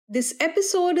This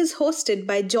episode is hosted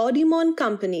by Jordi Mon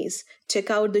Companies.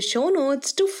 Check out the show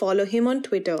notes to follow him on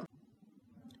Twitter.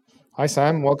 Hi,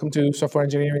 Sam. Welcome to Software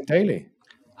Engineering Daily.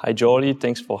 Hi, Jordi.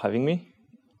 Thanks for having me.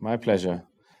 My pleasure.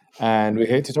 And we're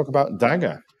here to talk about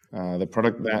Dagger, the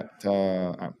product that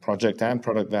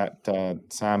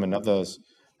Sam and others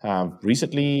have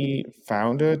recently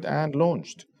founded and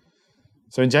launched.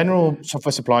 So in general,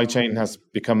 software supply chain has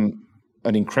become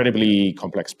an incredibly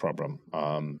complex problem.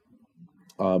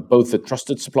 Both the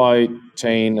trusted supply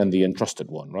chain and the untrusted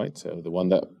one, right? So the one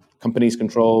that companies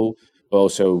control, but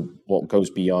also what goes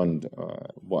beyond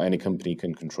what any company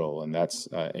can control, and that's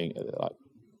what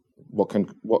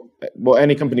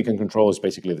any company can control is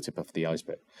basically the tip of the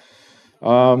iceberg.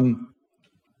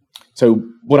 So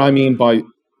what I mean by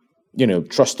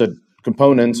trusted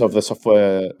components of the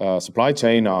software supply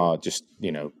chain are just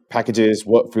packages,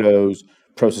 workflows,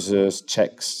 processes,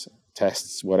 checks,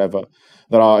 tests, whatever,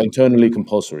 that are internally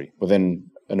compulsory within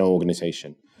an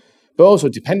organization. But also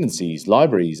dependencies,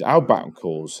 libraries, outbound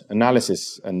calls,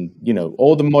 analysis, and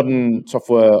all the modern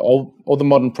software, all the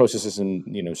modern processes and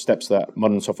steps that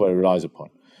modern software relies upon.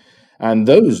 And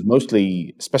those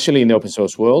mostly, especially in the open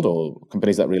source world or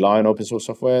companies that rely on open source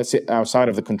software, sit outside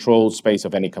of the controlled space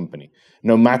of any company,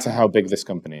 no matter how big this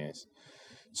company is.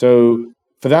 So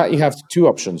for that, you have two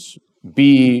options: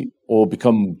 be or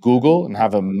become Google and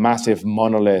have a massive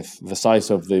monolith the size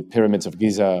of the pyramids of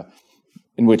Giza,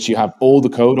 in which you have all the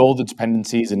code, all the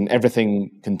dependencies, and everything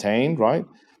contained, right?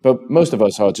 But most of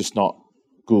us are just not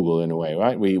Google in a way,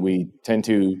 right? We tend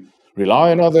to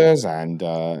rely on others and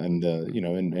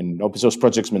open source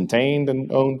projects maintained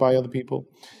and owned by other people,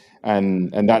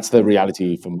 and that's the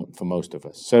reality for most of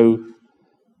us. So,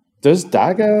 does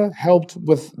Dagger help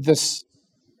with this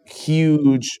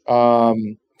huge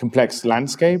complex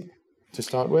landscape to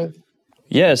start with?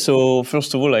 Yeah, so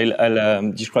first of all,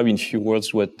 I'll describe in a few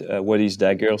words what is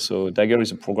Dagger. So Dagger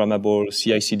is a programmable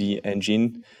CI/CD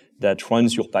engine that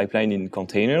runs your pipeline in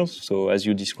containers. So as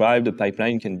you described, the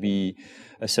pipeline can be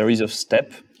a series of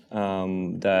steps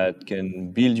that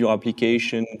can build your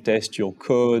application, test your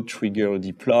code, trigger a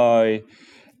deploy,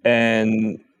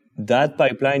 and that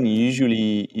pipeline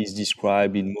usually is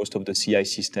described in most of the CI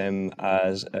system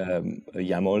as a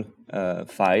YAML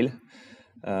file.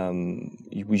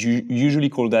 We usually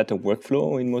call that a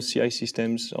workflow in most CI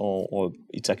systems, or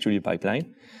it's actually a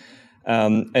pipeline.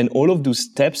 And all of those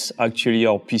steps actually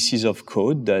are pieces of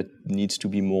code that needs to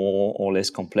be more or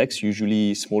less complex.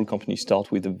 Usually small companies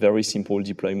start with a very simple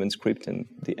deployment script and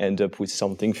they end up with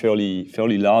something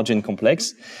fairly large and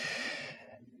complex.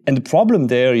 And the problem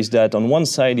there is that on one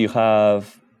side you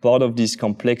have part of this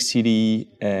complexity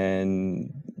and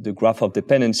the graph of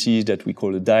dependencies that we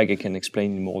call a DAG. I can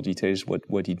explain in more details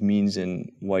what it means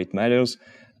and why it matters.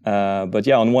 But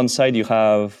yeah, on one side you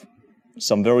have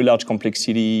some very large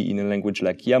complexity in a language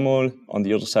like YAML. On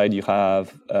the other side you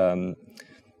have a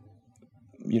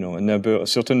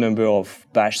certain number of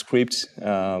bash scripts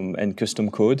and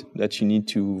custom code that you need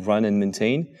to run and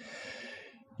maintain.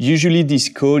 Usually this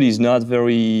code is not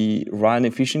very run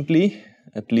efficiently.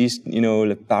 At least,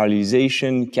 like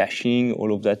parallelization, caching,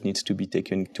 all of that needs to be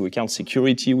taken into account.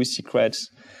 Security with secrets,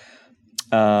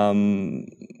 and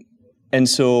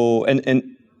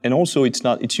also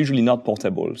it's usually not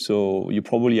portable. So you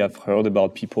probably have heard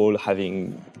about people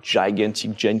having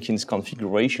gigantic Jenkins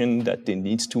configuration that they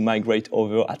need to migrate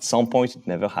over at some point. It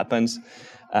never happens,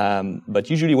 but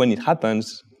usually when it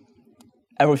happens,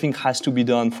 everything has to be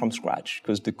done from scratch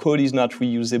because the code is not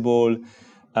reusable.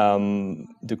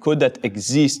 The code that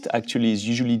exists actually is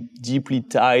usually deeply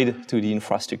tied to the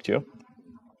infrastructure.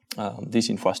 This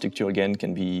infrastructure, again,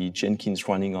 can be Jenkins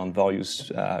running on various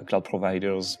cloud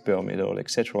providers, bare metal,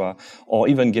 etc., or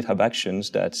even GitHub Actions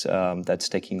that's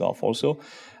taking off also.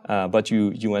 But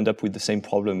you end up with the same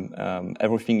problem.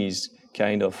 Everything is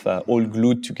kind of all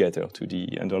glued together to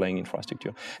the underlying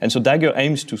infrastructure. And so Dagger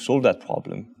aims to solve that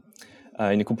problem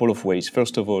in a couple of ways.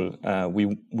 First of all,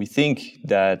 we think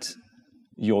that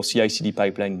your CI/CD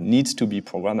pipeline needs to be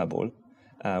programmable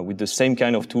with the same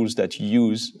kind of tools that you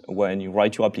use when you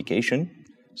write your application.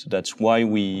 So that's why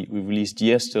we released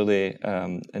yesterday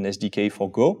an SDK for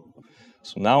Go.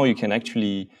 So now you can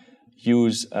actually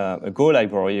use a Go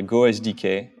library, a Go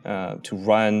SDK,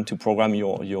 to program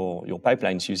your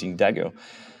pipelines using Dagger.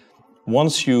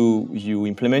 Once you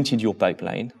implemented your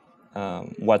pipeline,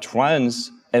 what runs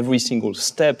every single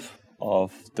step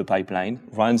of the pipeline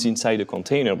runs inside a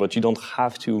container, but you don't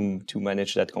have to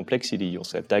manage that complexity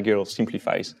yourself. Dagger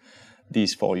simplifies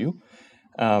this for you.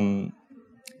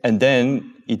 And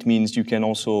then it means you can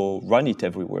also run it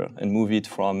everywhere and move it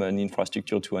from an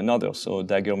infrastructure to another. So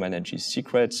Dagger manages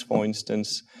secrets, for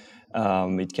instance.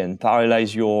 It can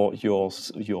paralyze your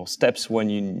steps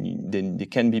when they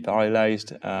can be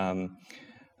paralyzed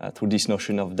through this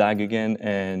notion of DAG again,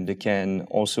 and they can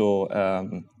also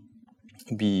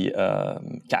be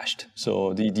cached.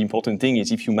 So the important thing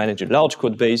is if you manage a large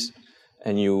code base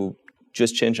and you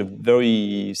just change a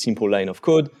very simple line of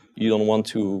code, you don't want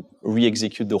to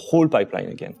re-execute the whole pipeline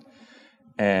again.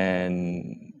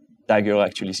 And Dagger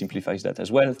actually simplifies that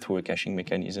as well through a caching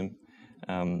mechanism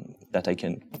that I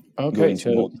can go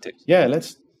into more details. Yeah,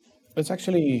 let's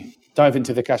actually dive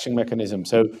into the caching mechanism.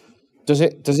 So does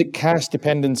it cache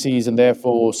dependencies and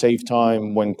therefore save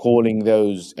time when calling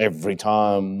those every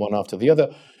time one after the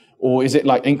other? Or is it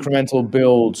like incremental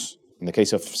builds in the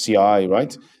case of CI,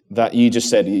 right? That you just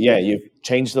said, yeah, you've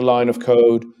changed the line of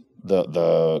code.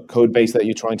 The code base that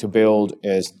you're trying to build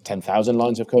is 10,000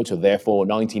 lines of code. So therefore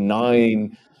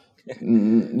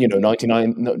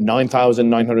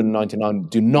 9,999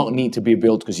 do not need to be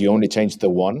built because you only changed the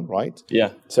one, right? Yeah.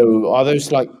 So are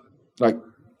those like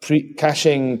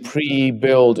caching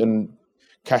pre-build and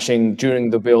caching during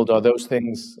the build? Are those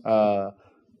things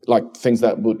like things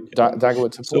that would Dagger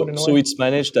would support in a way? So it's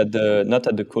managed at not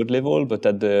at the code level, but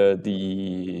at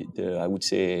the I would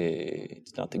say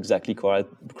it's not exactly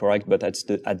correct, but at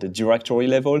the directory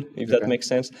level, if that makes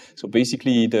sense. So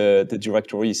basically, the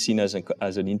directory is seen as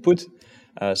an input.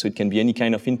 So it can be any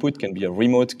kind of input, can be a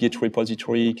remote Git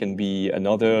repository, can be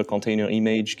another container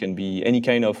image, can be any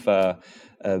kind of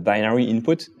binary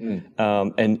input.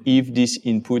 And if this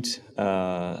input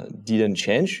didn't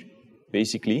change,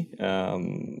 basically,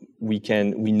 we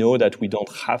know that we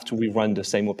don't have to rerun the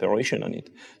same operation on it.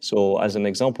 So as an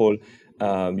example,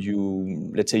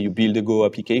 let's say you build a Go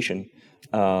application,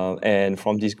 and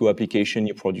from this Go application,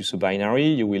 you produce a binary.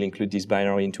 You will include this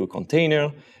binary into a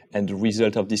container, and the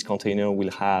result of this container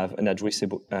will have an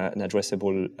addressable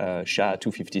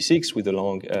SHA-256 with a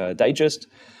long digest.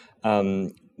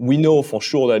 We know for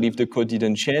sure that if the code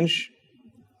didn't change,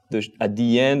 at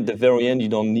the very end, you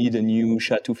don't need a new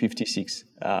SHA-256,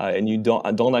 and you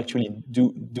don't actually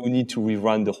do need to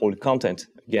rerun the whole content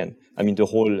again. I mean, the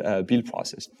whole build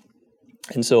process.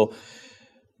 And so,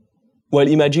 well,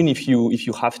 imagine if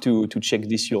you have to check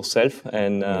this yourself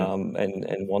and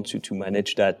want to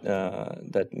manage that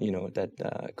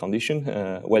condition.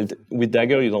 Well, with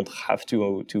Dagger, you don't have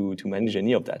to manage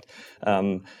any of that.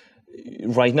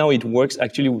 Right now, it works.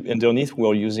 Actually, underneath,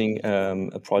 we're using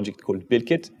a project called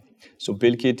BuildKit. So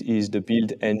BuildKit is the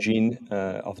build engine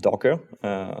of Docker.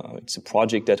 It's a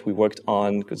project that we worked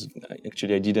on because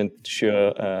actually I didn't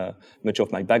share much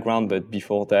of my background, but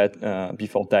before that,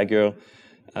 before Dagger,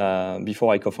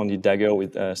 before I co-founded Dagger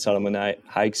with Solomon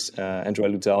Hykes, Andrea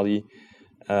Luzzardi,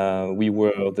 we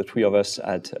were the three of us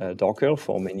at Docker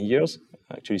for many years.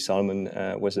 Actually, Solomon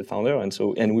was the founder, and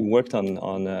we worked on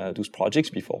those projects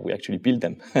before we actually built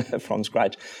them from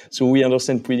scratch. So we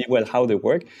understand pretty well how they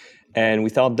work, and we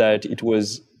thought that it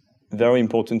was very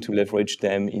important to leverage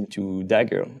them into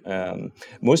Dagger.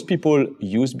 Most people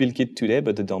use BuildKit today,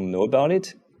 but they don't know about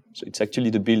it. So it's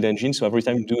actually the build engine. So every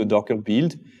time you do a Docker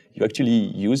build, you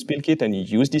actually use BuildKit and you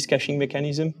use this caching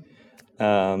mechanism.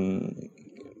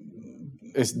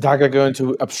 Is Dagger going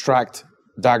to abstract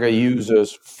Dagger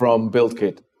users from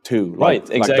BuildKit too? Right,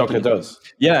 exactly. Like Docker does.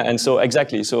 Yeah, and so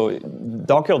exactly. So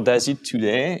Docker does it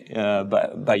today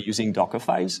by using Docker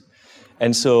files.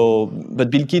 And so,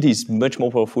 but BuildKit is much more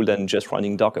powerful than just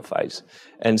running Docker files.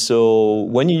 And so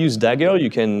when you use Dagger, you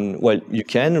can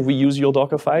reuse your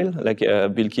Docker file. Like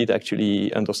BuildKit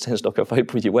actually understands Docker file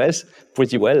pretty well.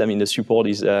 I mean, the support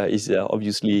is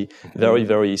obviously very,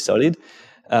 very solid.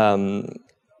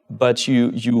 But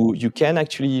you can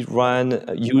actually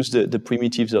use the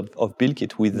primitives of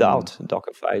BuildKit without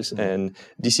Docker files. And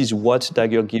this is what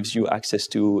Dagger gives you access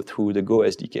to through the Go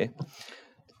SDK.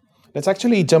 Let's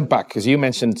actually jump back because you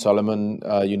mentioned Solomon.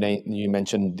 You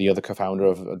mentioned the other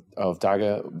co-founder of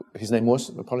Dagger. His name was,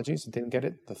 apologies, I didn't get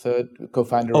it. The third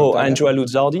co-founder. Oh, Andrea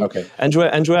Luzzardi. Okay.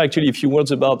 Andrea. Actually, a few words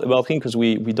about him because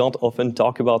we don't often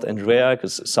talk about Andrea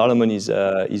because Solomon is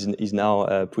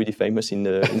now pretty famous in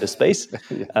the space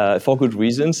for good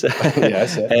reasons.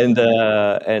 Yes. And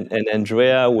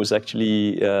Andrea was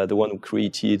actually the one who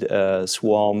created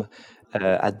Swarm.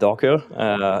 At Docker,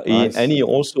 Nice. And he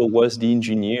also was the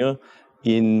engineer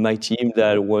in my team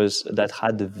that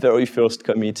had the very first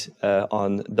commit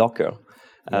on Docker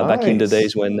back in the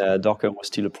days when Docker was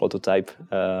still a prototype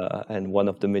and one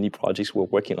of the many projects we're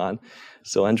working on.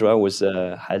 So Andrea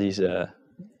had his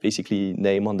basically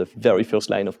name on the very first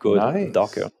line of code of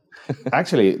Docker.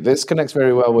 Actually, this connects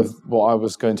very well with what I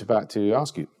was going to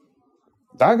ask you.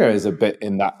 Dagger is a bit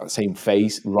in that same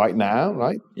phase right now,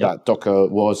 right? Yeah. That Docker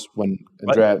was when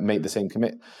Andrea made the same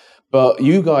commit. But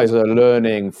you guys are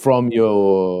learning from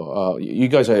you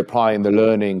guys are applying the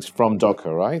learnings from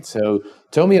Docker, right? So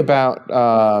tell me about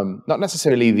not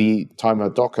necessarily the time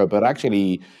of Docker, but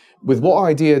actually with what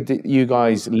idea did you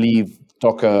guys leave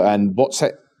Docker, and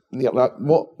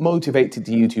what motivated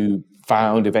you to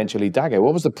found eventually Dagger?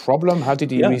 What was the problem? How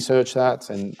did you research that?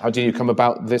 And how did you come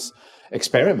about this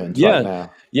experiment right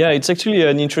now? Yeah, it's actually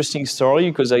an interesting story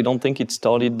because I don't think it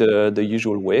started the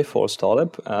usual way for a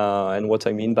startup. And what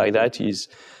I mean by that is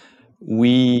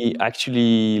we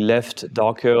actually left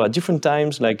Docker at different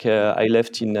times. Like I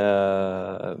left in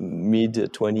mid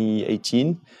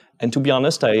 2018. And to be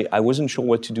honest, I wasn't sure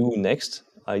what to do next.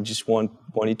 I just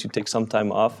wanted to take some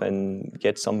time off and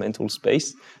get some mental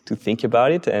space to think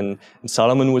about it. And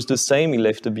Solomon was the same. He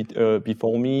left a bit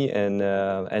before me, and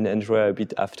Andrea a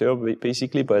bit after,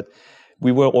 basically. But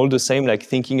we were all the same, like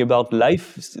thinking about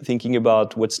life, thinking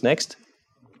about what's next.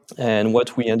 And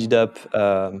what we ended up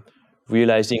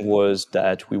realizing was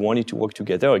that we wanted to work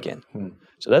together again.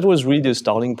 So that was really the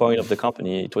starting point of the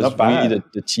company. It was really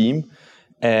the team.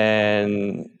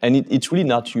 And it's really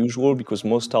not usual because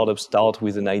most startups start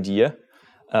with an idea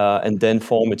and then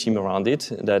form a team around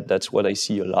it. That's what I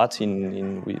see a lot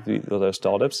with other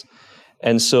startups.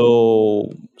 And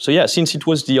so yeah, since it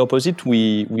was the opposite,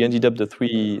 we ended up the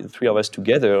three of us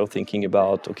together thinking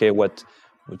about, okay, what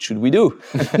should we do?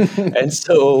 And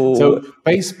so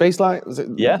baseline,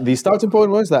 the starting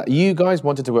point was that you guys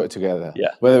wanted to work together. Yeah.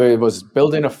 Whether it was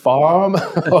building a farm,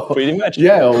 pretty much.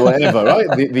 Yeah, or whatever, right?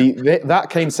 That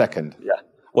came second. Yeah.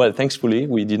 Well, thankfully,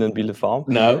 we didn't build a farm.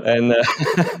 No.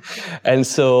 And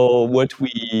so what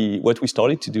we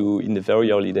started to do in the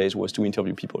very early days was to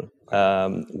interview people.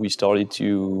 We started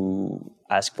to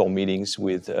ask for meetings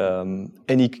with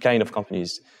any kind of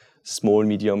companies, small,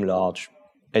 medium, large,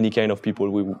 any kind of people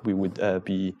we would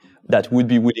be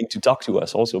willing to talk to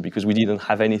us also, because we didn't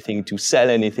have anything to sell,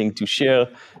 anything to share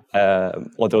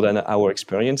other than our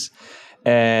experience.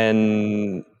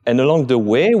 And along the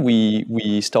way,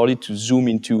 we started to zoom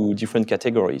into different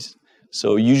categories.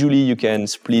 So usually you can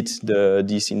split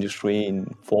this industry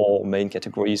in 4 main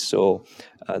categories. So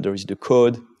there is the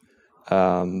code,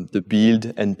 the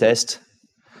build and test.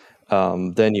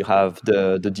 Then you have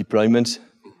the deployment.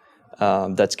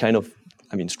 That's kind of,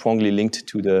 strongly linked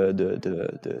to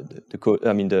the code.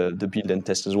 The build and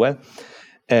test as well.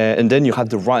 And then you have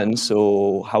the run.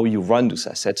 So how you run those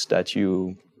assets that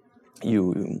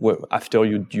after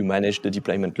you manage the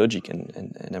deployment logic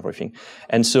and everything.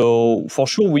 And so for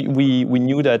sure we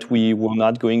knew that we were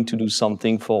not going to do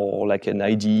something for like an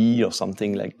IDE or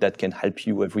something like that can help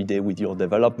you every day with your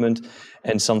development,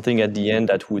 and something at the end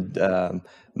that would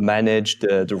manage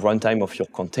the runtime of your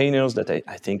containers, that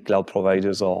I think cloud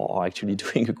providers are actually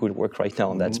doing a good work right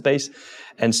now in that space.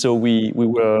 And so we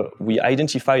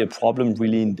identified a problem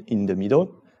really in the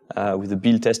middle with the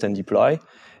build, test, and deploy.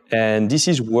 And this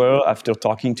is where, after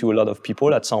talking to a lot of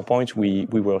people, at some point we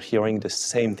were hearing the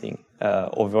same thing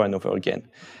over and over again.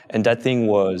 And that thing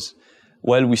was,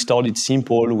 well, we started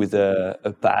simple with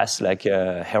a pass like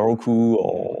a Heroku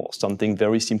or something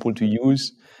very simple to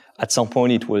use. At some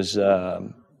point it was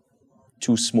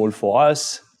too small for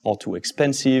us, or too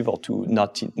expensive, or too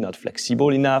not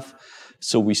flexible enough.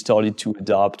 So we started to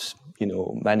adopt,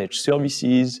 managed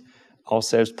services. Our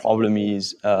sales problem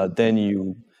is then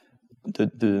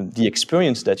the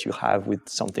experience that you have with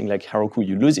something like Heroku,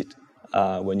 you lose it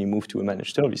when you move to a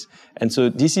managed service. And so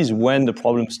this is when the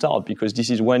problems start, because this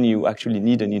is when you actually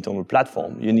need an internal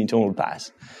platform, an internal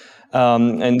pass.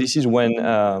 And this is when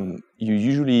you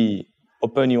usually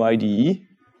open your IDE,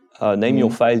 name your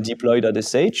file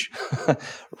deploy.sh,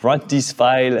 run this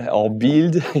file or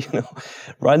build,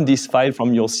 run this file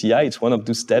from your CI. It's one of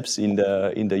those steps in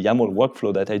the YAML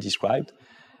workflow that I described.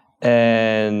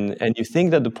 And you think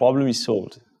that the problem is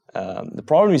solved. The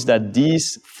problem is that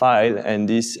this file and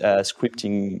this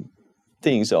scripting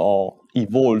things are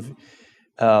evolve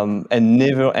and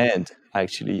never end,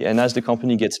 actually. And as the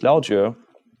company gets larger,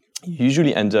 you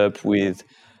usually end up with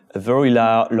a very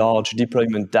large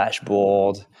deployment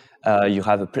dashboard. You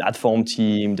have a platform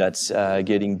team that's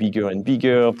getting bigger and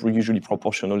bigger, usually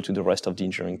proportional to the rest of the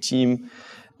engineering team.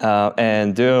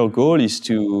 And their goal is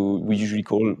we usually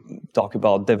talk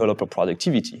about developer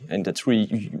productivity. And that's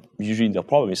really usually the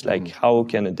problem. Is like, how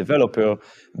can a developer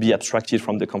be abstracted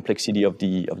from the complexity of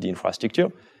the infrastructure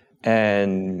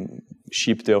and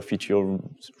ship their feature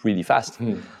really fast?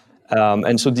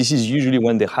 And so this is usually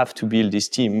when they have to build this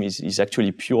team is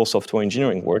actually pure software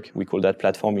engineering work. We call that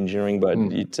platform engineering, but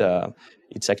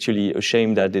it's actually a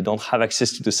shame that they don't have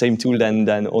access to the same tool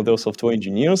than other software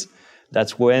engineers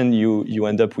that's when you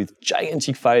end up with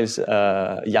gigantic files,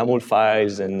 YAML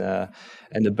files, and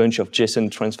a bunch of JSON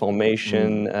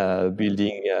transformation,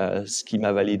 building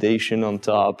schema validation on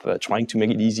top, trying to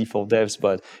make it easy for devs,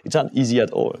 but it's not easy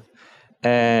at all.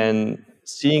 And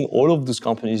seeing all of those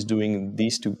companies doing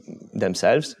this to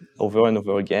themselves over and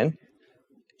over again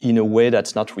in a way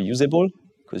that's not reusable,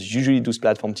 because usually those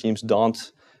platform teams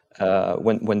don't,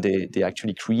 when they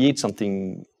actually create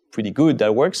something pretty good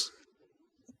that works,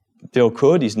 their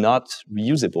code is not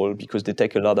reusable because they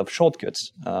take a lot of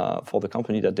shortcuts for the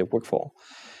company that they work for.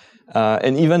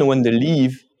 And even when they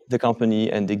leave the company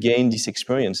and they gain this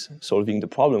experience solving the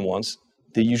problem once,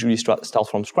 they usually start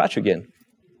from scratch again.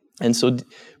 And so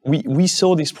we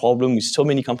saw this problem with so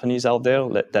many companies out there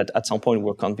that at some point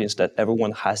we're convinced that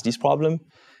everyone has this problem.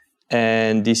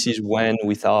 And this is when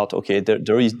we thought, okay,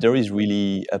 there is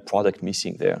really a product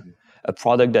missing there. A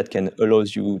product that can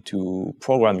allows you to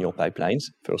program your pipelines,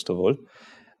 first of all,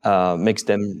 makes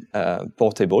them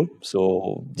portable.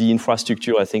 So the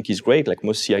infrastructure, I think, is great. Like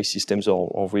most CI systems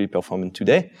are really performant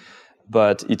today.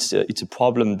 But it's a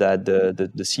problem that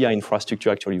the CI infrastructure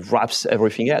actually wraps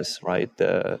everything else, right?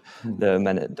 The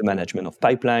management of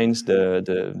pipelines,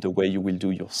 the way you will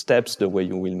do your steps, the way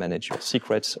you will manage your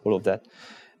secrets, all of that.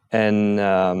 And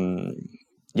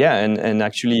and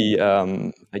actually,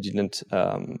 I didn't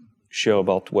share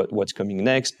about what's coming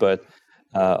next, but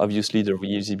obviously the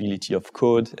reusability of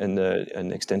code and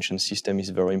an extension system is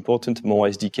very important. More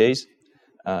SDKs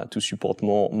to support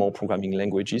more programming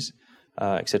languages.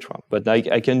 Etc. But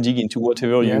I can dig into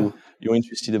whatever you're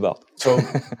interested about. So,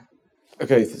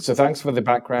 okay, so thanks for the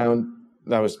background.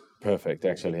 That was perfect,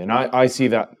 actually. And I see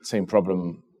that same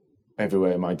problem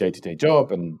everywhere in my day-to-day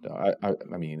job. And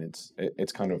I mean,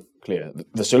 it's kind of clear.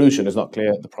 The solution is not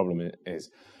clear. The problem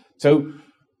is. So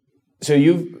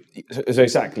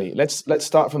exactly. Let's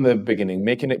start from the beginning,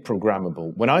 making it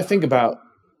programmable. When I think about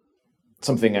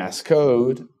something as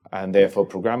code, and therefore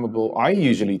programmable, I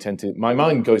usually my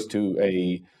mind goes to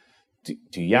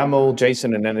YAML,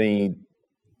 JSON, and any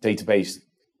database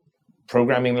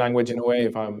programming language in a way,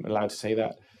 if I'm allowed to say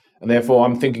that. And therefore,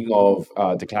 I'm thinking of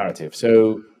declarative.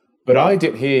 So, but I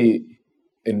did hear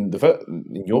in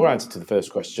your answer to the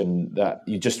first question that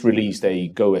you just released a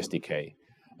Go SDK.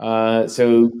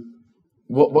 So,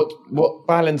 what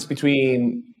balance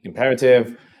between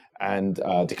imperative and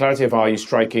declarative are you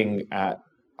striking at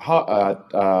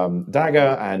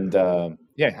Dagger, and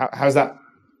how's that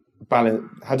balance?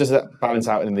 How does that balance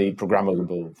out in the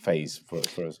programmable phase for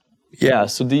us? Yeah,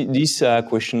 so this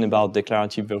question about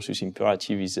declarative versus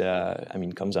imperative is,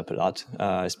 comes up a lot,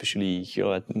 especially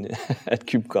here at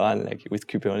KubeCon, like with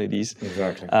Kubernetes.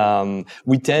 Exactly.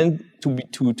 We tend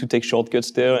to take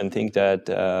shortcuts there and think that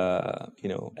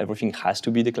everything has to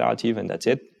be declarative and that's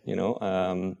it.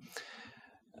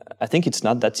 I think it's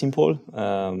not that simple.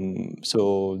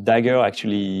 So Dagger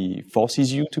actually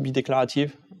forces you to be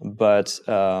declarative, but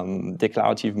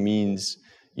declarative means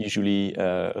usually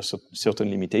certain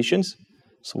limitations.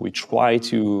 So we try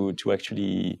to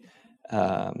actually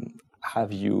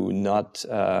have you not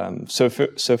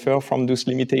suffer from those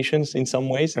limitations in some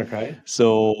ways. Okay.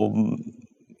 So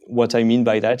what I mean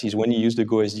by that is when you use the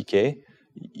Go SDK,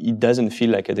 it doesn't feel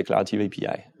like a declarative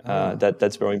API.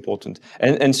 That's very important.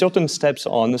 And certain steps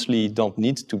honestly don't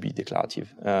need to be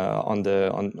declarative on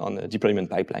the deployment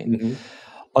pipeline. Mm-hmm.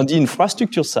 On the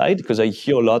infrastructure side, because I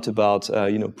hear a lot about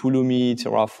Pulumi,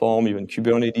 Terraform, even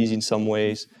Kubernetes in some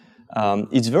ways,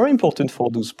 it's very important for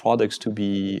those products to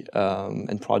be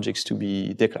and projects to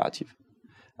be declarative.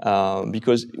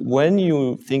 Because when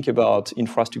you think about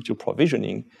infrastructure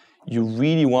provisioning, you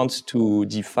really want to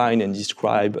define and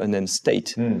describe an end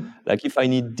state. Like if I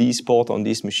need this port on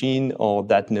this machine, or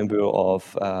that number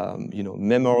of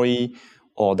memory,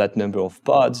 or that number of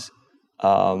pods,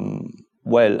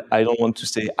 well, I don't want to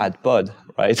say add pod,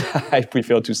 right? I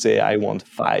prefer to say I want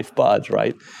 5 pods,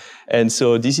 right? And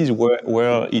so this is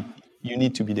where you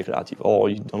need to be declarative,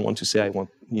 or you don't want to say I want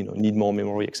need more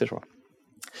memory, etc.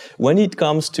 When it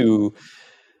comes to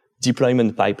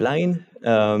deployment pipeline.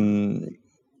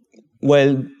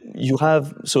 Well, you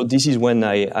have, so this is when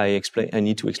I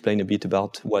need to explain a bit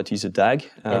about what is a DAG.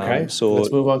 Okay, so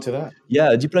let's move on to that.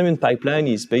 Yeah, a deployment pipeline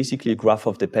is basically a graph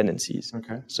of dependencies.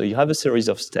 Okay. So you have a series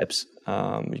of steps.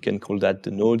 You can call that the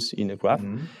nodes in a graph.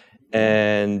 Mm-hmm.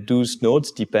 And those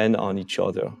nodes depend on each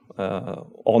other,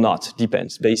 or not,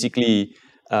 depends. Basically,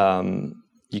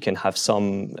 you can have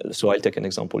some, so I'll take an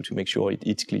example to make sure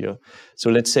it's clear. So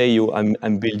let's say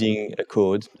I'm building a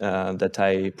code that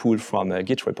I pull from a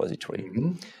Git repository,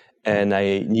 mm-hmm. and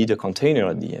I need a container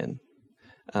at the end.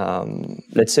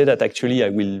 Let's say that actually I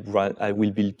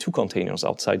will build 2 containers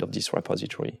outside of this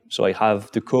repository. So I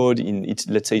have the code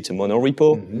let's say it's a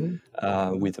monorepo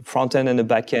with a front end and a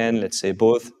back end. Let's say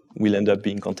both will end up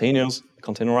being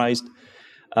containerized.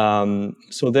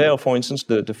 So there, for instance,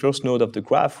 the first node of the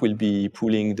graph will be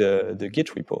pulling the Git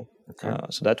repo. Okay.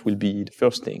 So that will be the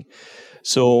first thing.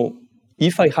 So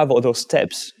if I have other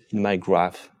steps in my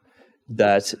graph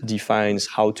that defines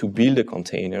how to build a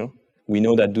container, we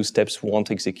know that those steps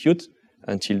won't execute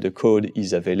until the code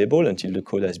is available, until the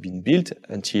code has been built,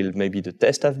 until maybe the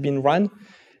tests have been run,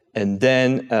 and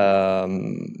then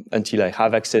until I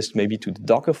have access maybe to the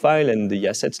Docker file and the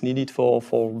assets needed for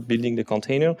building the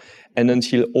container, and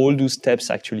until all those steps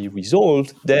actually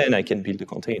resolved, then I can build the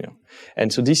container.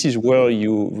 And so this is where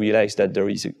you realize that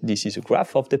this is a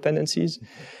graph of dependencies.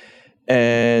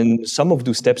 And some of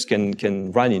those steps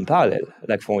can run in parallel.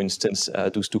 Like for instance,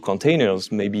 those 2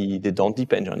 containers, maybe they don't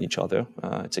depend on each other.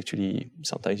 It's actually,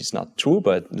 sometimes it's not true,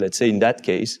 but let's say in that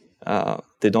case,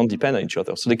 they don't depend on each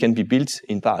other. So they can be built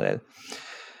in parallel.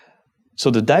 So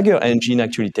the Dagger engine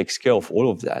actually takes care of all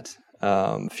of that,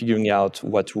 figuring out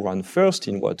what to run first,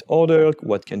 in what order,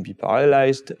 what can be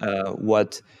parallelized,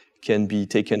 what can be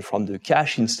taken from the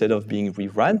cache instead of being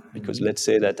rerun, because let's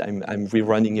say that I'm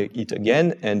rerunning it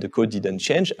again and the code didn't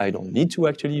change. I don't need to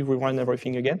actually rerun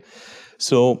everything again.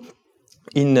 So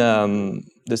in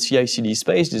the CI/CD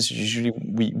space, this usually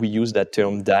we use that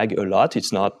term DAG a lot.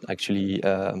 It's not actually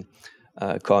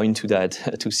coined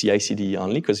to CI/CD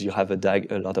only, because you have a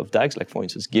lot of DAGs, like for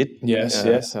instance Git.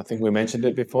 Yes. I think we mentioned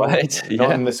it before. Right.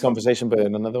 Not in this conversation, but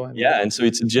in another one. Yeah, and so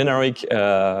it's a generic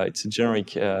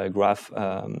graph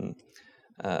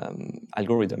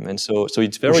algorithm, and so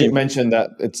it's very. You mentioned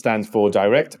that it stands for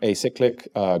direct acyclic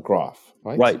graph,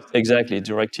 right? Right. Exactly.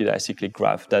 Directed acyclic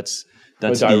graph. That's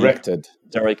directed.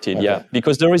 Directed. Okay. Yeah,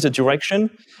 because there is a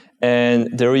direction, and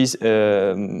there is.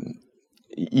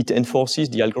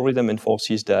 The algorithm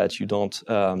enforces that you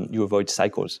avoid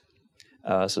cycles.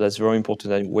 So that's very important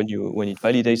that when it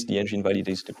validates, the engine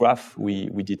validates the graph, we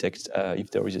detect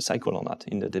if there is a cycle or not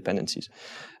in the dependencies,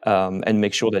 and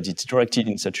make sure that it's directed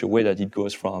in such a way that it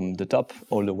goes from the top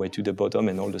all the way to the bottom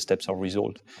and all the steps are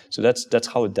resolved. So that's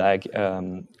how a DAG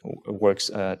works,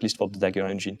 at least for the Dagger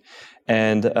engine.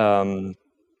 And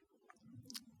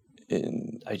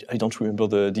I don't remember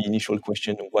the initial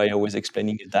question why I was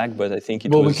explaining a DAG, but I think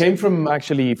it was... we came from the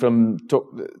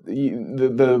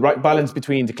right balance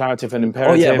between declarative and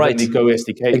imperative right. and the Go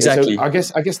SDK. Exactly. So I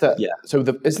guess that... Yeah. So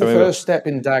is the first step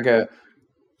in Dagger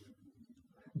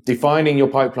defining your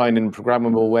pipeline in a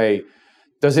programmable way?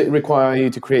 Does it require you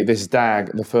to create this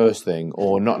DAG, the first thing,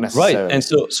 or not necessarily? Right, and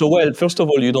so well, first of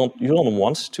all, you don't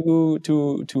want to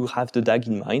have the DAG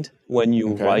in mind when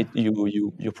you write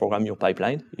you program your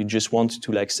pipeline. You just want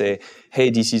to say, hey,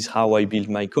 this is how I build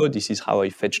my code. This is how I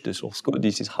fetch the source code.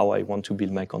 This is how I want to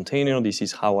build my container. This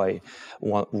is how I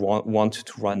want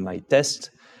to run my test.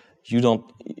 You don't,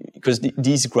 because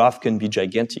these graphs can be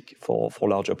gigantic for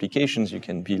large applications. You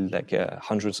can build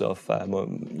hundreds of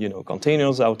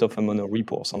containers out of a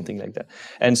monorepo or something like that.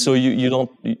 And so you don't,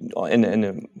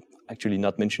 actually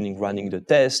not mentioning running the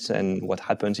tests and what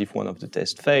happens if one of the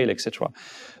tests fail, etc.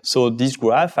 So this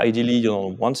graph, ideally, you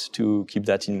don't want to keep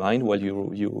that in mind while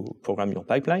you program your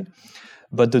pipeline.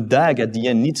 But the DAG at the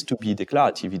end needs to be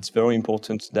declarative. It's very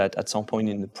important that at some point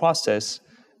in the process,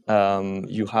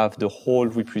 you have the whole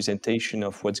representation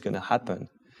of what's going to happen.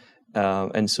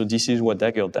 And so this is what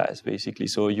Dagger does, basically.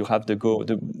 So you have a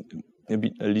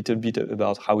little bit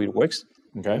about how it works.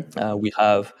 Okay. We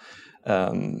have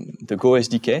the Go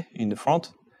SDK in the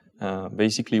front.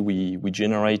 Basically, we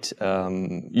generate,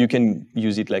 you can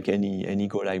use it like any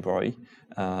Go library.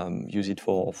 Use it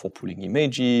for pulling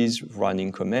images,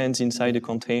 running commands inside a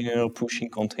container, pushing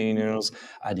containers,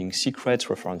 adding secrets,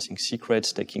 referencing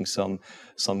secrets, taking some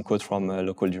code from a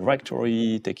local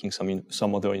directory, taking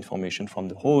some other information from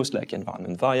the host, like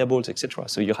environment variables, etc.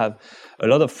 So you have a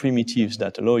lot of primitives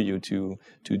that allow you to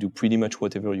do pretty much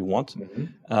whatever you want.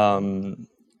 Mm-hmm.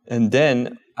 And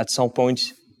then at some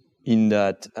point in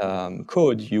that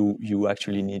code, you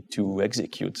actually need to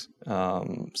execute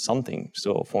something.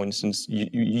 So, for instance, you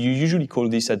usually call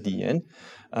this at the end.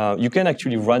 You can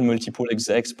actually run multiple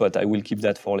execs, but I will keep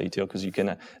that for later because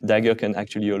Dagger can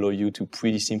actually allow you to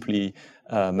pretty simply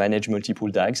manage multiple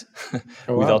DAGs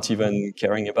without even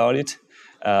caring about it.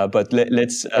 But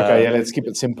let's let's keep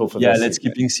it simple for this. Yeah, let's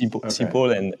keep it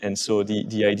simple. And so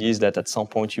the idea is that at some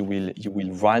point you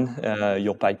will run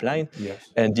your pipeline, yes.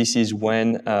 And this is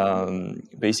when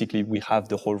basically we have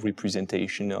the whole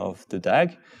representation of the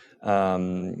DAG,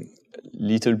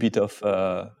 little bit of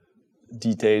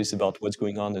details about what's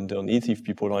going on underneath, if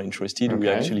people are interested, we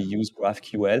actually use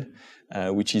GraphQL,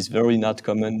 which is very not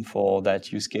common for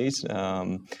that use case.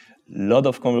 Lot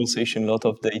of conversation, lot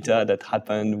of data that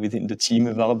happened within the team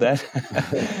about that.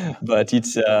 But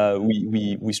it's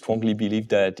we strongly believe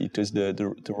that it was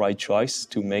the right choice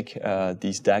to make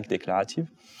this DAG declarative,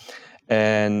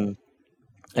 and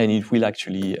it will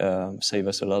actually save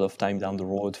us a lot of time down the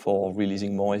road for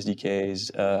releasing more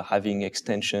SDKs, having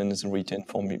extensions written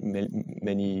for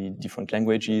many different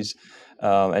languages,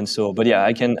 and so. But yeah,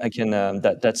 I can.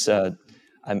 That's.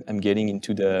 I'm getting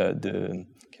into the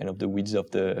kind of the weeds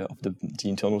of the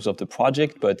internals of the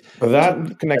project, but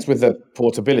that connects with the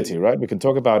portability, right? We can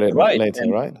talk about it later,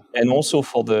 right? And also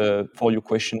for your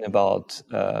question about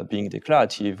being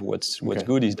declarative, what's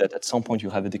good is that at some point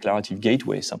you have a declarative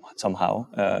gateway somehow.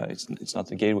 It's not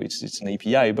a gateway; it's an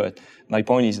API. But my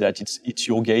point is that it's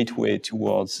your gateway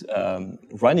towards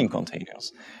running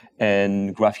containers,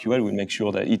 and GraphQL will make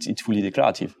sure that it's fully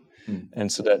declarative.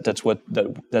 And so that's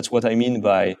what I mean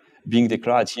by being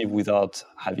declarative without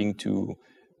having to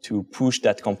push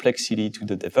that complexity to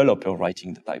the developer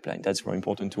writing the pipeline. That's very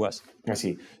important to us. I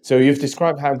see. So you've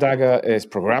described how Dagger is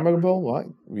programmable, right?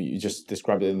 You just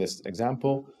described it in this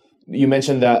example. You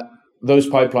mentioned that those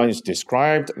pipelines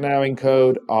described now in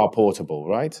code are portable,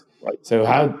 right? Right. So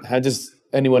how does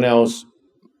anyone else,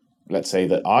 let's say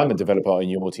that I'm a developer in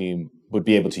your team, would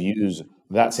be able to use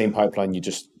that same pipeline you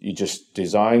just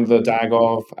designed the DAG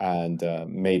of and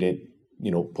made it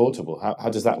portable? How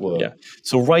does that work? Yeah.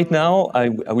 So right now, I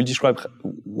will describe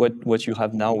what you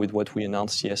have now with what we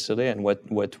announced yesterday and what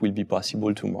will be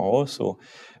possible tomorrow. So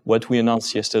what we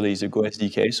announced yesterday is a Go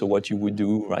SDK. So what you would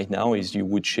do right now is you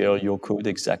would share your code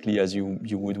exactly as you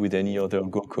would with any other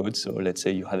Go code. So let's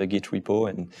say you have a Git repo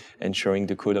and sharing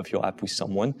the code of your app with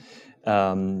someone.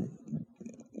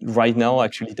 Right now,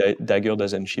 actually, Dagger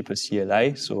doesn't ship a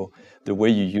CLI. So the way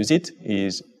you use it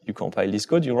is you compile this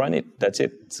code, you run it, that's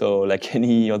it. So like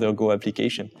any other Go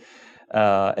application.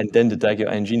 And then the Dagger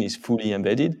engine is fully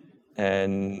embedded.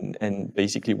 And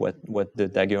basically what the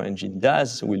Dagger engine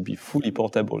does will be fully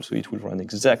portable. So it will run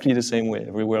exactly the same way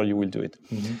everywhere you will do it.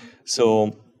 Mm-hmm.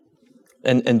 So,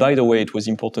 and by the way, it was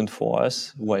important for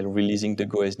us while releasing the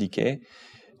Go SDK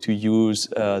to use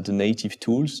the native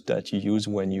tools that you use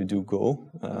when you do Go.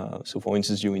 So for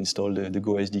instance, you install the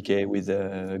Go SDK with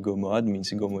a Go mod,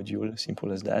 means a Go module,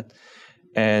 simple as that.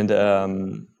 And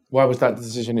why was that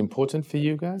decision important for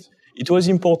you guys? It was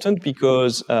important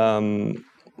because,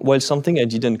 something I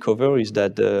didn't cover is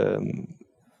that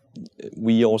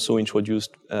we also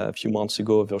introduced a few months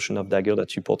ago a version of Dagger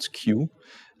that supports Q,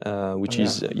 which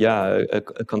is a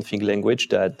config language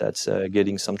that's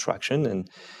getting some traction.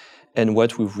 And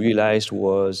what we've realized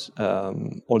was,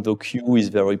 although Q is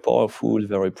very powerful,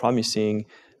 very promising,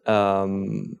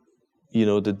 the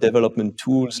development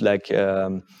tools like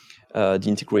the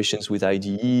integrations with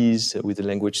IDEs, with the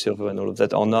language server, and all of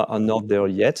that are not there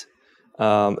yet.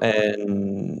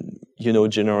 And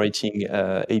generating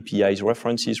APIs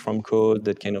references from code,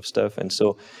 that kind of stuff. And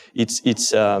so it's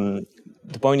the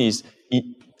point is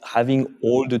having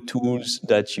all the tools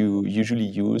that you usually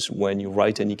use when you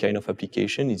write any kind of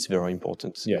application is very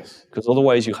important. Yes. Because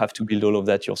otherwise you have to build all of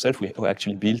that yourself. We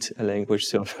actually built a language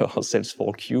server ourselves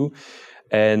for Q.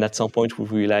 And at some point we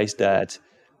realized that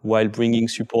while bringing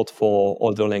support for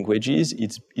other languages,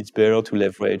 it's better to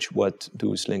leverage what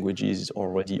those languages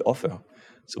already offer.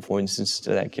 So for instance,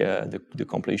 like the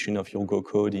completion of your Go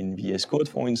code in VS Code,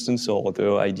 for instance, or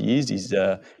other IDEs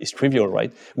is trivial,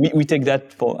 right? We take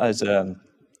that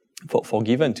for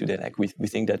given today. Like we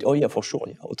think that, for sure,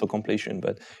 auto-completion,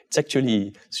 but it's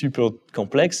actually super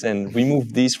complex, and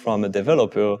remove this from a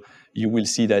developer, you will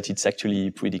see that it's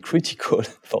actually pretty critical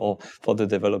for the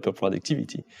developer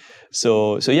productivity.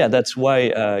 So that's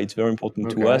why it's very important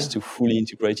to us to fully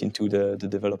integrate into the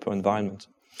developer environment.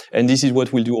 And this is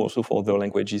what we'll do also for other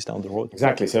languages down the road.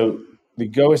 Exactly. So the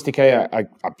Go SDK,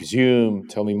 I presume,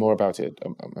 tell me more about it,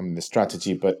 the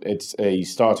strategy, but it's a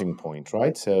starting point,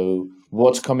 right? So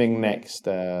what's coming next?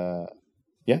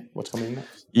 What's coming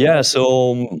next? Yeah,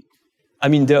 so,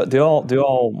 there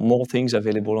are more things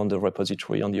available on the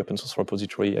repository, on the open source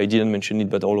repository. I didn't mention it,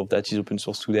 but all of that is open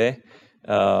source today.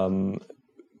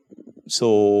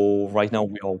 So right now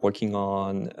we are working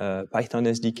on Python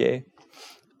SDK,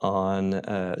 on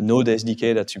Node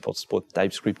SDK that supports both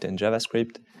TypeScript and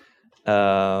JavaScript.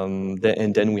 And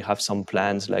then we have some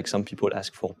plans, like some people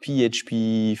ask for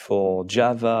PHP, for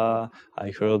Java,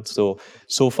 I heard. So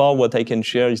far what I can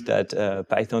share is that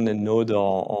Python and Node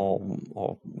are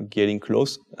getting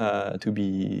close to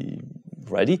be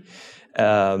ready.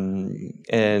 And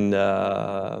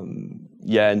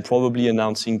probably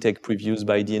announcing tech previews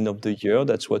by the end of the year.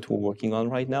 That's what we're working on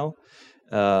right now.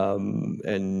 So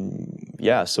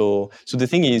the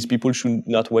thing is, people should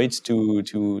not wait to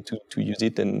use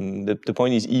it. And the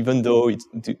point is, even though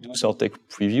those are tech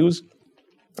previews,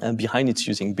 behind it's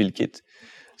using BuildKit.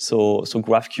 So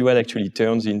GraphQL actually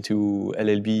turns into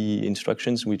LLB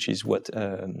instructions, which is what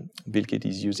BuildKit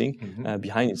is using.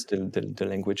 Behind it's the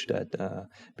language that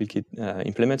BuildKit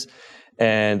implements.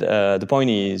 And the point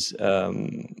is,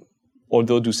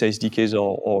 although those SDKs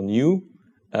are new,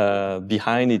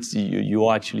 behind it, you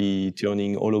are actually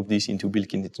turning all of this into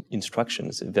BuildKit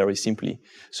instructions very simply.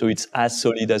 So it's as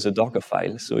solid as a Docker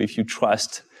file. So if you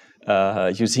trust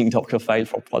using Dockerfile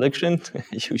for production,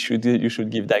 you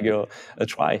should give Dagger a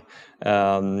try.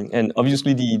 And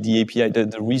obviously, the API.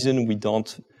 The reason we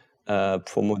don't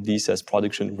promote this as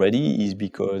production ready is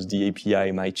because the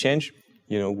API might change.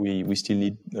 We still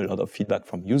need a lot of feedback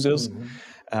from users,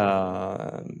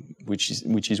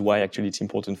 which is why actually it's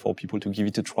important for people to give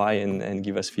it a try and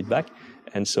give us feedback.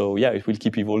 And so it will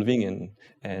keep evolving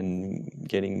and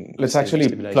getting. Let's actually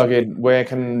plug in. Where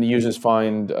can users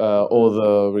find all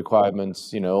the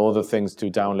requirements? All the things to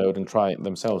download and try it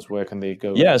themselves. Where can they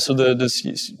go? Yeah. So the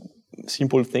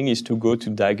simple thing is to go to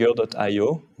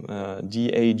dagger.io,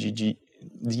 dagger.io.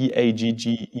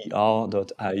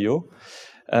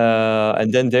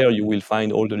 And then there you will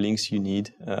find all the links you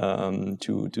need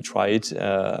to try it.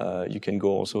 You can go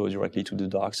also directly to the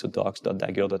docs, so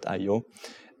docs.dagger.io,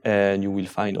 and you will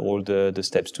find all the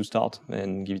steps to start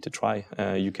and give it a try.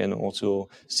 You can also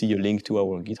see a link to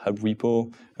our GitHub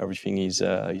repo. Everything is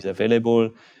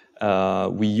available.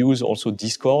 We use also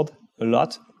Discord a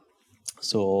lot.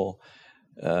 So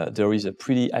there is a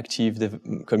pretty active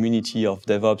community of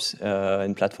DevOps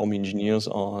and platform engineers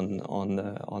on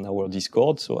our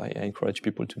Discord. So I encourage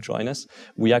people to join us.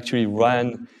 We actually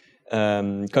run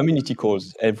community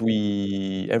calls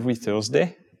every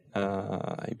Thursday.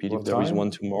 I believe there is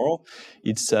one tomorrow.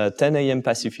 It's 10 a.m.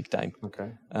 Pacific time.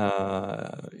 Okay.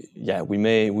 We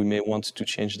may want to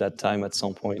change that time at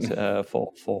some point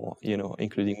for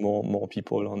including more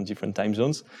people on different time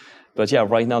zones. But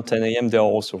right now 10 a.m. there are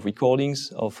also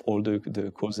recordings of all the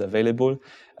calls available,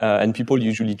 and people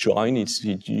usually join. It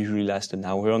usually lasts an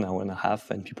hour and a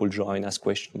half, and people join, ask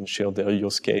questions, share their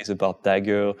use case about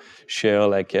Dagger, share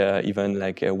even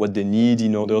what they need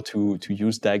in order to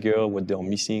use Dagger, what they're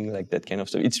missing, like that kind of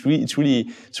stuff. It's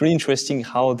really interesting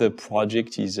how the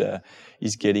project is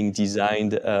getting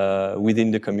designed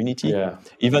within the community. Yeah.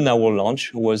 Even our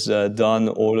launch was done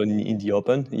all in the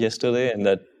open yesterday, and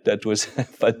that was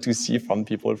fun to see from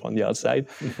people from the outside.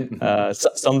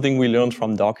 Something we learned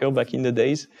from Docker back in the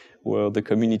days, where the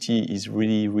community is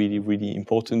really, really, really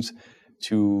important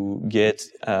to get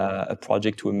a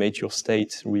project to a mature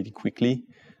state really quickly.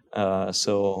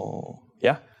 So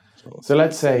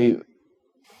let's say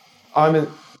I'm a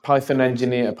Python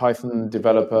engineer, a Python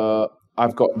developer.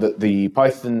 I've got the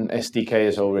Python SDK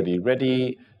is already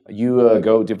ready. You are a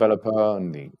Go developer,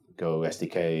 and the Go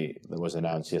SDK that was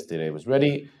announced yesterday was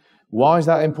ready. Why is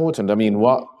that important? I mean,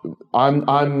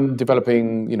 I'm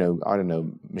developing, I don't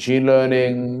know, machine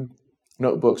learning,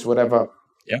 notebooks, whatever.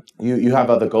 Yeah. You have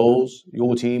other goals.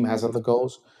 Your team has other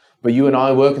goals, but you and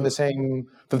I work for the same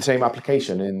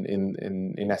application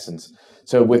in essence.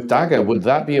 So with Dagger, would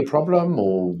that be a problem,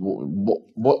 or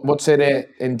what's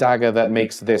in Dagger that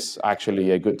makes this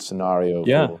actually a good scenario?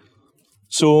 Yeah.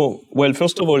 So,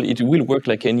 first of all, it will work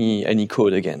like any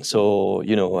code again. So,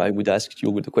 I would ask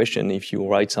you the question: if you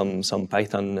write some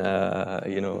Python,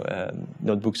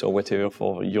 notebooks or whatever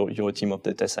for your team of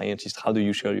data scientists, how do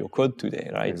you share your code today,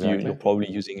 right? Exactly. You're probably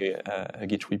using a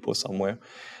Git repo somewhere.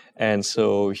 And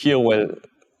so here,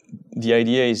 the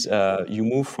idea is you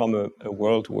move from a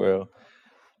world where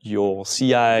your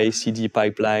CI/CD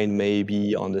pipeline may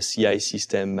be on the CI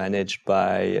system managed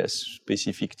by a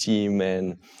specific team,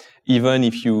 and even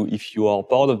if you are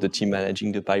part of the team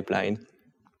managing the pipeline,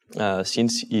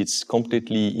 since it's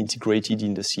completely integrated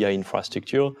in the CI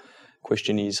infrastructure,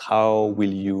 question is how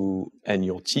will you and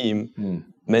your team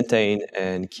maintain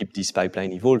and keep this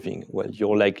pipeline evolving? Well,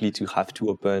 you're likely to have to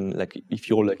open, if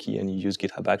you're lucky and you use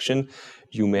GitHub Action,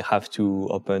 you may have to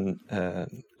open a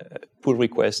pull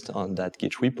request on that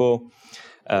Git repo,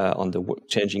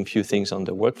 changing few things on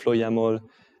the workflow YAML.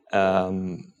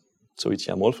 So it's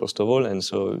YAML, first of all, and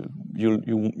so you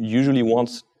usually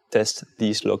won't test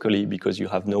this locally because you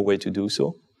have no way to do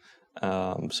so.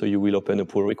 So you will open a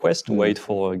pull request, wait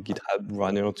for a GitHub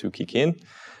runner to kick in.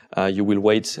 You will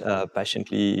wait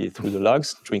patiently through the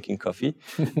logs, drinking coffee,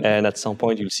 and at some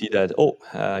point you'll see that,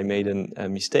 I made a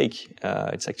mistake.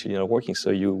 It's actually not working.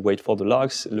 So you wait for the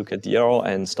logs, look at the error,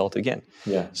 and start again.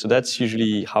 Yeah. So that's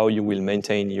usually how you will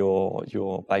maintain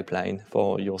your pipeline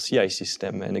for your CI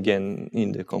system. And again,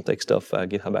 in the context of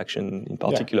GitHub Action in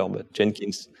particular, but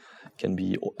Jenkins can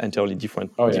be entirely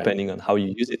different depending on how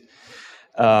you use it.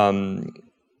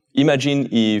 Imagine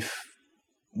if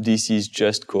this is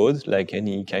just code, like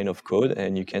any kind of code,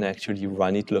 and you can actually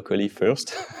run it locally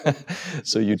first.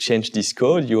 So you change this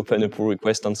code, you open a pull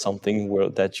request on something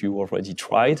that you already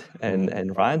tried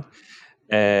and ran,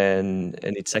 and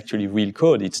it's actually real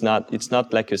code. It's not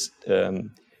like a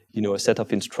set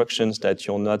of instructions that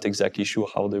you're not exactly sure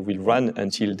how they will run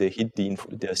until they hit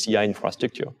the CI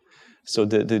infrastructure. So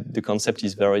the concept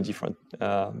is very different.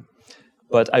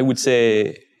 But I would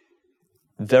say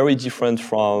very different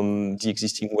from the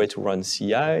existing way to run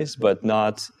CIs, but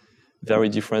not very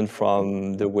different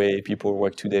from the way people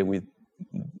work today with,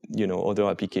 other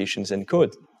applications and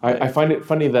code. I find it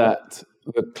funny that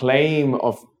the claim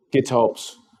of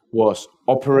GitOps was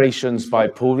operations by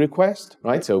pull request,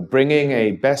 right? So bringing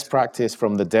a best practice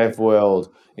from the dev world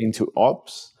into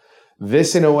ops.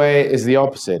 This, in a way, is the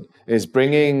opposite, is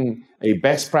bringing a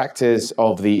best practice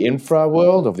of the infra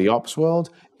world, of the ops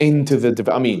world, into the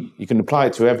you can apply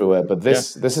it to everywhere, but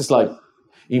this is like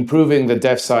improving the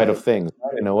dev side of things,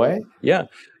 right, in a way. Yeah,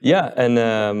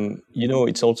 and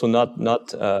it's also not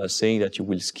saying that you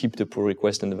will skip the pull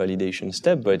request and the validation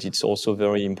step, but it's also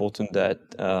very important that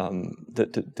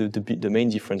the main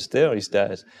difference there is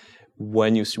that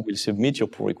when you will submit your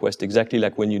pull request, exactly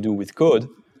like when you do with code,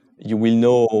 you will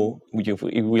know, you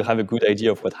will have a good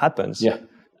idea of what happens. Yeah.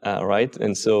 Right?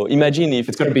 And so imagine if...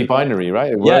 It's going to be binary,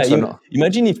 right? It works or not.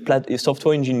 Imagine if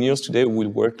software engineers today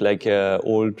would work like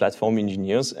all platform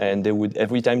engineers, and they would,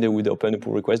 every time they would open a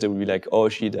pull request, they would be like, oh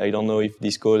shit, I don't know if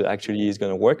this code actually is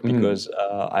going to work because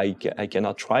I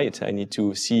cannot try it. I need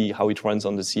to see how it runs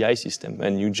on the CI system.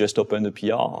 And you just open the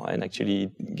PR and actually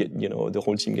get, the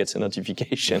whole team gets a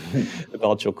notification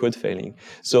about your code failing.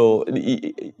 So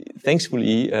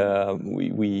thankfully,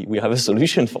 we have a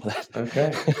solution for that.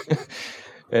 Okay.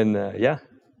 And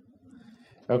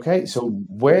Okay, so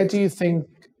where do you think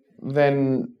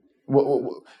then?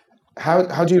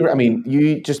 How do you?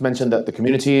 You just mentioned that the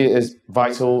community is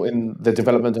vital in the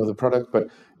development of the product. But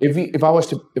if I was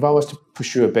to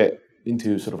push you a bit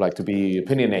into sort of like to be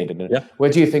opinionated, where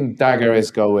do you think Dagger is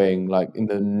going? Like in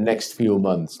the next few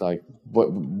months, like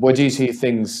what do you see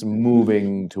things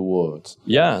moving towards?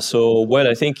 Yeah. So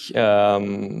I think.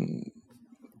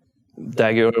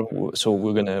 Dagger, so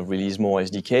we're going to release more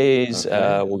SDKs.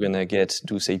 Okay. We're going to get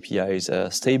those APIs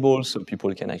stable so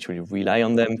people can actually rely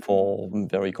on them for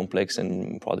very complex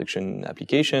and production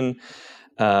application.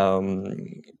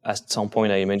 At some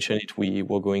point, I mentioned it, we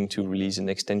were going to release an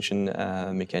extension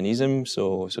mechanism.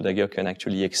 So Dagger can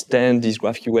actually extend this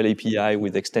GraphQL API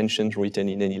with extensions written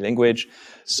in any language.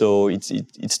 So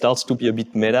it starts to be a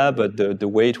bit meta, but the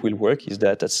way it will work is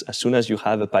that as soon as you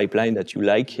have a pipeline that you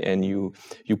like and you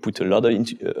put a lot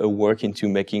of work into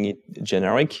making it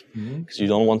generic, because you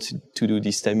don't want to do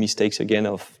these same mistakes again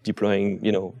of deploying,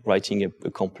 writing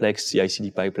a complex CI/CD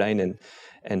pipeline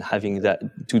and having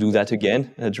to do that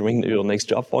again during your next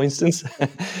job, for instance.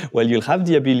 Well, you'll have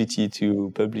the ability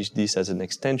to publish this as an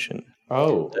extension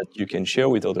that you can share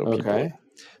with other people.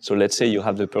 So let's say you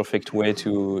have the perfect way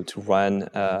to run,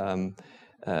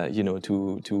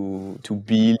 to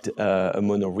build a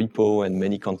monorepo and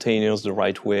many containers the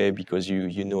right way because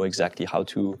you know exactly how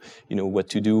to, what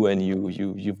to do, and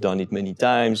you've done it many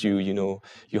times.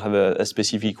 You have a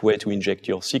specific way to inject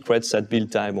your secrets at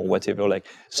build time or whatever, like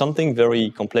something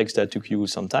very complex that took you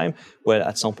some time. Well,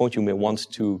 at some point you may want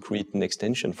to create an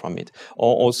extension from it.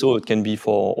 Or also it can be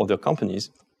for other companies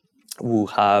who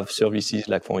have services,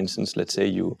 like for instance, let's say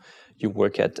you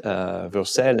work at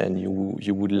Vercel and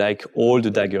you would like all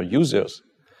the Dagger users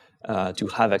to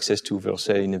have access to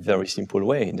Vercel in a very simple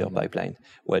way in their pipeline.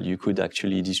 Well, you could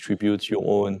actually distribute your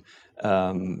own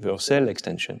Vercel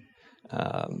extension.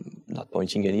 Not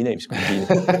pointing any names, could be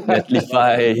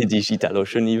Netlify,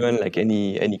 DigitalOcean, even like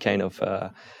any kind of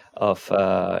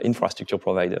infrastructure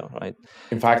provider, right?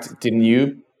 In fact, didn't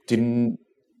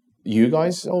you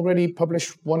guys already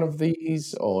publish one of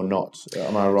these or not?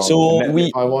 Am I wrong? So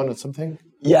Netlify one or something?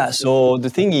 Yeah, so the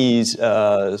thing is,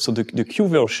 the Q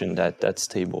version that's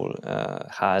stable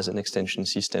has an extension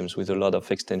systems with a lot of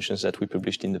extensions that we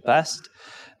published in the past.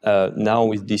 Now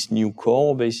with this new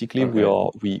core, basically,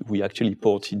 we actually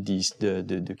ported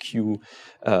the Q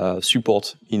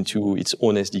support into its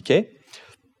own SDK.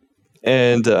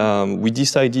 And we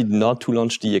decided not to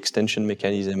launch the extension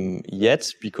mechanism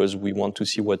yet because we want to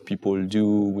see what people do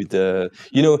with the,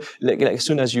 like as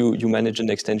soon as you manage an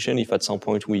extension, if at some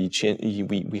point we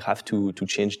have to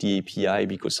change the API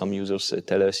because some users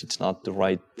tell us it's not the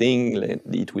right thing,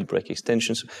 it will break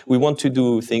extensions. We want to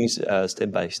do things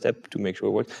step by step to make sure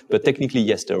it works. But technically,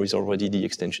 yes, there is already the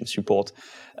extension support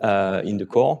in the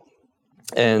core.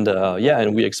 And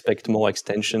and we expect more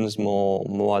extensions,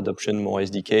 more adoption, more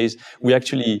SDKs. We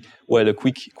actually, a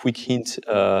quick hint,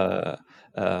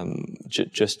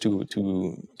 just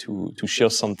to share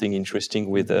something interesting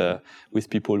with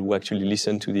people who actually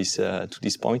listen to this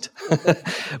point.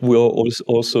 We are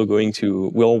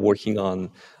working on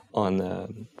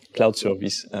cloud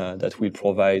service that will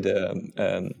provide a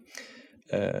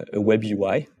web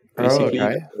UI. Basically,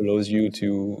 that allows you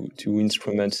to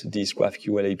instrument this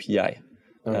GraphQL API.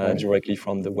 Directly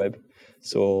from the web.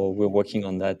 So we're working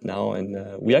on that now, and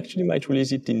we actually might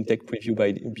release it in tech preview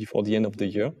before the end of the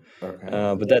year.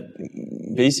 But that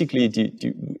basically,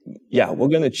 we're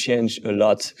going to change a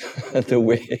lot the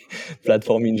way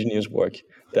platform engineers work.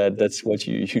 That's what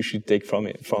you should take from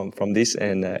this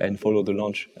and follow the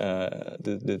launch,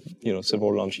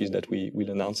 several launches that we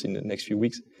will announce in the next few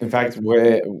weeks. In fact,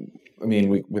 with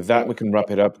that we can wrap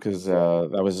it up because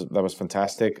that was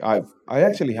fantastic. I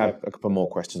actually have a couple more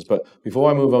questions, but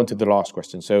before I move on to the last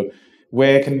question, so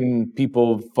where can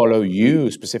people follow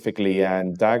you specifically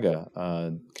and Dagger?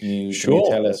 Can you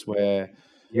tell us where?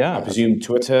 Yeah, I presume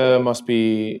Twitter must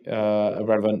be a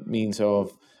relevant means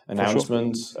of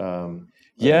announcements.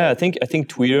 I think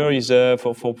Twitter is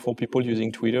for people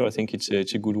using Twitter. I think it's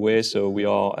a good way. So we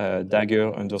are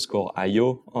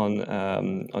Dagger_IO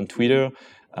on Twitter.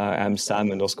 I'm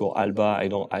Sam_Alba.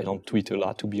 I don't tweet a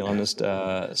lot, to be honest.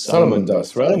 Solomon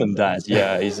does, right? Solomon does.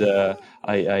 Yeah,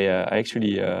 I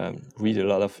actually read a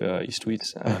lot of his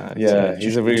tweets.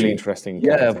 He's a really interesting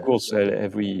character. Yeah, of course,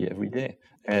 every day.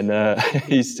 And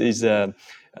he's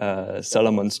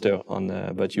Solomonster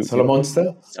on, but you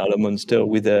Solomonster? Solomonster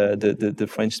with the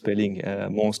French spelling,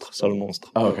 monstre, Solomonstre.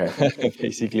 Oh, okay.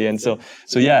 Basically, and so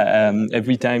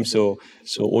every time, so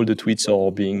all the tweets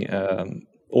are being.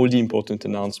 All the important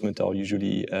announcements are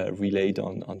usually relayed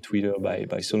on Twitter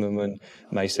by Solomon,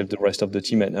 myself, the rest of the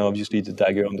team, and obviously the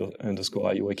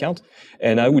Dagger_IO account.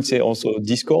 And I would say also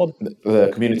Discord. The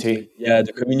community. Yeah,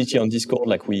 the community on Discord,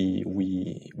 like we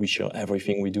share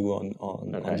everything we do on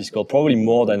Discord, probably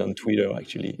more than on Twitter,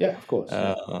 actually. Yeah, of course.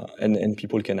 And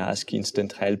people can ask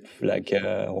instant help, like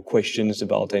or questions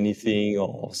about anything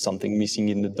or something missing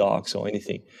in the docs or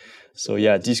anything. So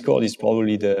Discord is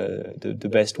probably the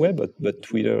best way, but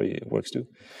Twitter works too.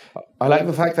 I like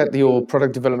the fact that your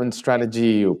product development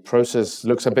strategy or process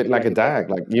looks a bit like a DAG.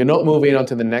 Like you're not moving on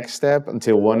to the next step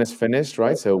until one is finished,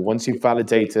 right? So once you've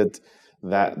validated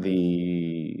that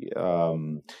the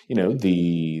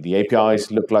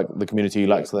APIs look like the community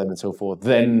likes them and so forth,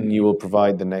 then you will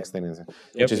provide the next thing,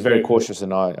 which is very cautious,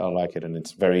 and I like it, and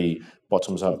it's very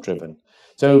bottoms up driven.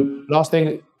 So last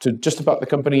thing, just about the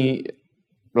company.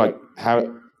 Like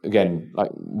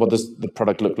what does the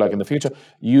product look like in the future?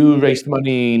 You raised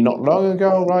money not long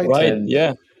ago, right? Right.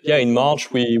 Yeah. In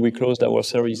March we closed our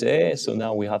Series A, so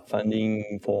now we have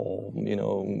funding for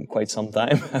quite some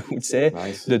time. I would say.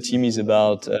 Nice. The team is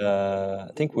about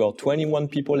I think we are 21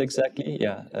 people exactly.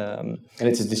 Yeah. And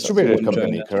it's a distributed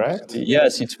company, correct?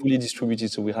 Yes, it's fully distributed.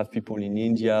 So we have people in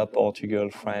India, Portugal,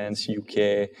 France,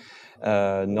 UK,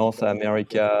 North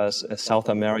America, South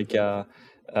America.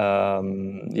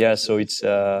 So it's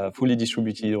fully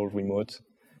distributed or remote.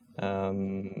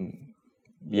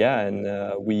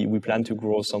 We plan to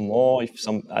grow some more. If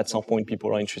at some point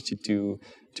people are interested to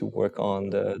work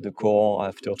on the core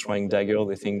after trying Dagger,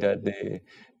 they think that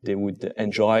they would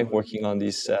enjoy working on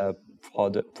this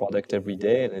product every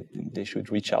day, and they should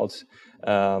reach out.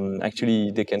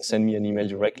 Actually, they can send me an email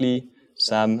directly,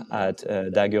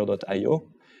 sam@dagger.io.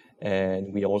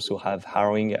 And we also have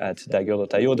hiring at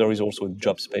Dagger.io. There is also a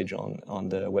jobs page on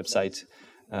the website.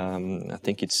 I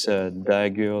think it's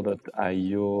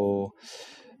Dagger.io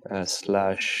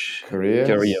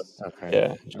 /career. Okay.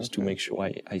 Yeah, just to make sure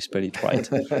I spell it right.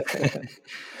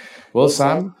 Well,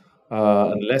 Sam,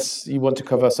 unless you want to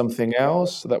cover something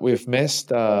else that we've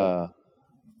missed,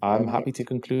 I'm happy to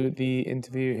conclude the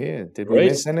interview here. Did we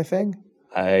miss anything?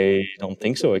 I don't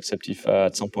think so, except if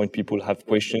at some point people have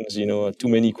questions, too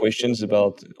many questions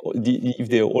about, if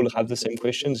they all have the same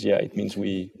questions, it means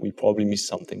we probably missed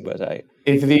something,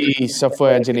 If the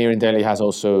Software Engineering Daily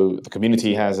the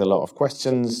community has a lot of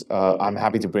questions, I'm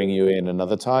happy to bring you in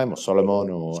another time, or Solomon,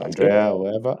 or Andrea, or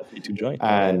whoever. Happy to join.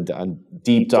 And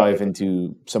deep dive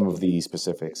into some of the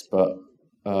specifics. But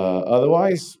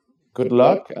otherwise, Good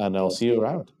luck, and I'll see you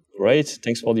around. Great.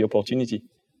 Thanks for the opportunity.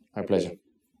 My pleasure.